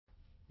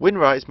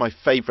WinRAR is my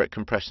favourite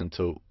compression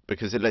tool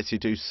because it lets you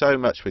do so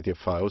much with your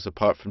files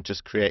apart from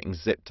just creating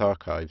zipped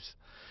archives.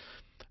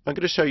 I'm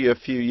going to show you a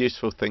few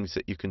useful things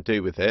that you can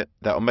do with it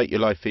that will make your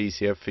life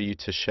easier for you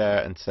to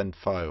share and send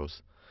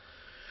files.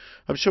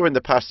 I'm sure in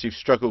the past you've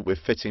struggled with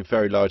fitting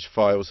very large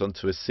files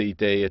onto a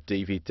CD, a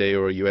DVD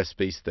or a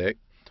USB stick.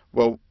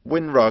 Well,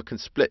 WinRAR can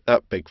split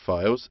up big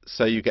files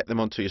so you get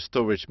them onto your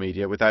storage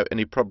media without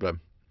any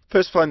problem.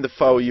 First, find the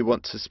file you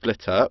want to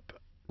split up,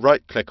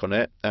 right click on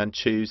it and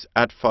choose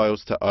Add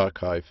Files to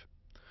Archive.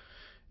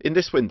 In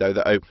this window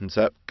that opens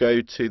up,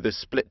 go to the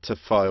Split to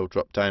File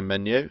drop down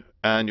menu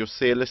and you'll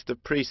see a list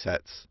of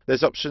presets.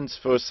 There's options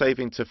for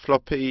saving to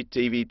floppy,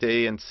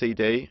 DVD and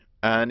CD,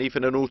 and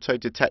even an auto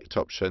detect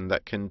option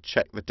that can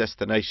check the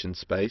destination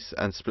space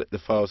and split the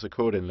files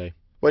accordingly.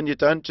 When you're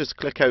done, just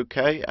click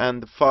OK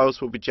and the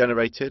files will be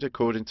generated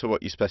according to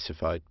what you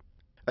specified.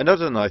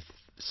 Another nice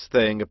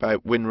thing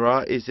about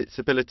WinRAR is its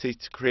ability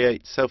to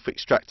create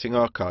self-extracting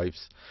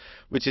archives,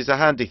 which is a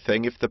handy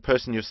thing if the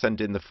person you're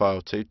sending the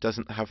file to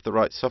doesn't have the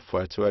right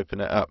software to open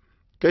it up.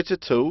 Go to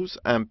Tools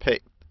and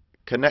pick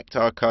Connect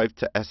Archive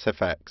to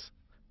SFX.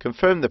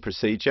 Confirm the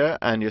procedure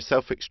and your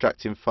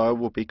self-extracting file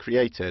will be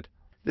created.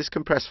 This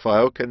compressed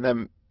file can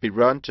then be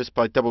run just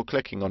by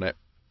double-clicking on it,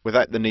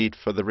 without the need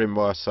for the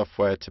WinRAR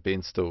software to be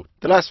installed.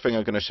 The last thing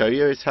I'm going to show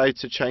you is how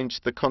to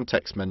change the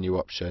context menu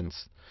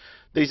options.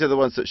 These are the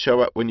ones that show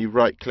up when you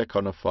right-click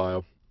on a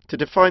file. To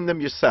define them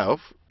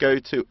yourself, go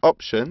to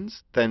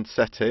Options, then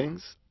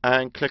Settings,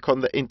 and click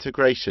on the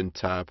Integration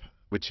tab,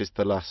 which is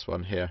the last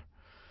one here.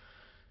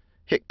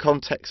 Hit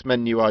Context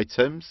Menu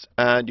Items,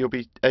 and you'll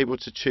be able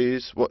to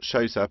choose what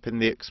shows up in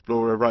the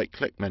Explorer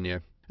right-click menu.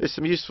 There's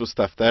some useful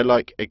stuff there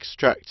like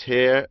Extract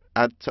Here,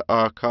 Add to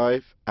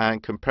Archive,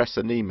 and Compress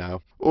an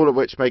Email, all of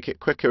which make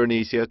it quicker and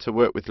easier to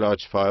work with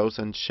large files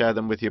and share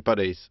them with your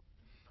buddies.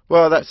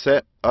 Well, that's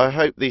it. I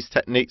hope these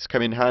techniques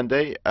come in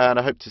handy, and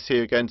I hope to see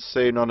you again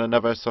soon on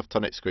another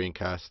Softonic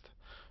screencast.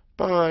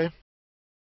 Bye!